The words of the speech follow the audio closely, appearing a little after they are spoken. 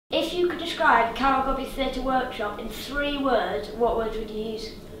If you could describe Carol Godby's theatre workshop in 3 words, what words would you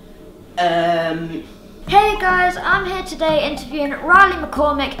use? Hey guys, I'm here today interviewing Riley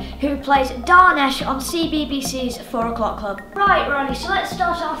McCormick, who plays Darnesh on CBBC's 4 O'Clock Club. Right, Riley, so let's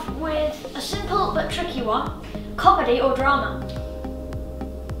start off with a simple but tricky one. Comedy or drama?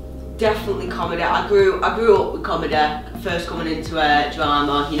 Definitely comedy. I grew up with comedy, first coming into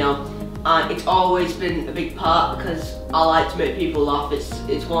drama, you know, and it's always been a big part because I like to make people laugh.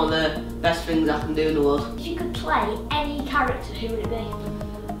 It's one of the best things I can do in the world. If you could play any character, who would it be?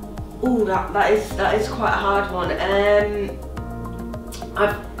 Ooh, that is quite a hard one.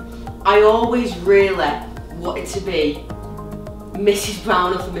 I always really wanted to be Mrs.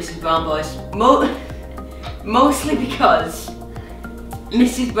 Brown of the Mrs. Brown Boys. Mostly because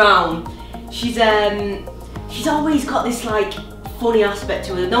Mrs. Brown, she's always got this like funny aspect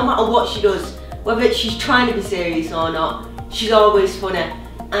to her. No matter what she does, whether she's trying to be serious or not, she's always funny.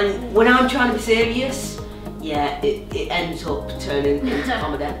 And when I'm trying to be serious, yeah, it ends up turning into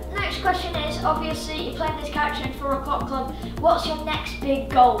comedy. Next question is, obviously you're playing this character in 4 O'Clock Club. What's your next big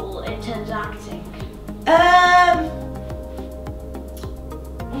goal in terms of acting?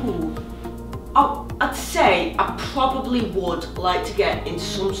 I'd say I probably would like to get into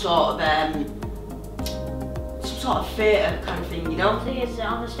some sort of theatre kind of thing, you know? Theatre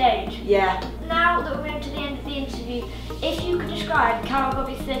on the stage? Yeah. Now that we're moving to the end of the interview, if you could describe Carol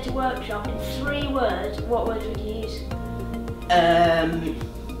Godby's theatre workshop in 3 words, what words would you use?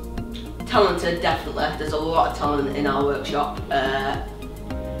 Talented, definitely. There's a lot of talent in our workshop.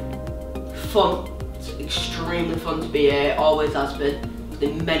 Fun. It's extremely fun to be here. Always has been. The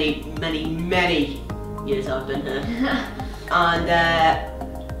many years I've been here. And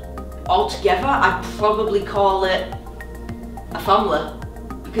altogether, I'd probably call it a family,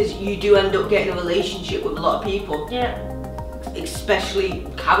 because you do end up getting a relationship with a lot of people. Yeah. Especially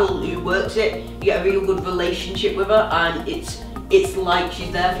Carol, who works it, you get a real good relationship with her, and it's like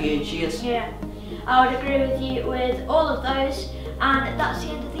she's there for you, and she is. Yeah, I would agree with you with all of those, and that's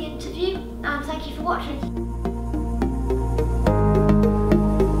the end of the interview, and thank you for watching.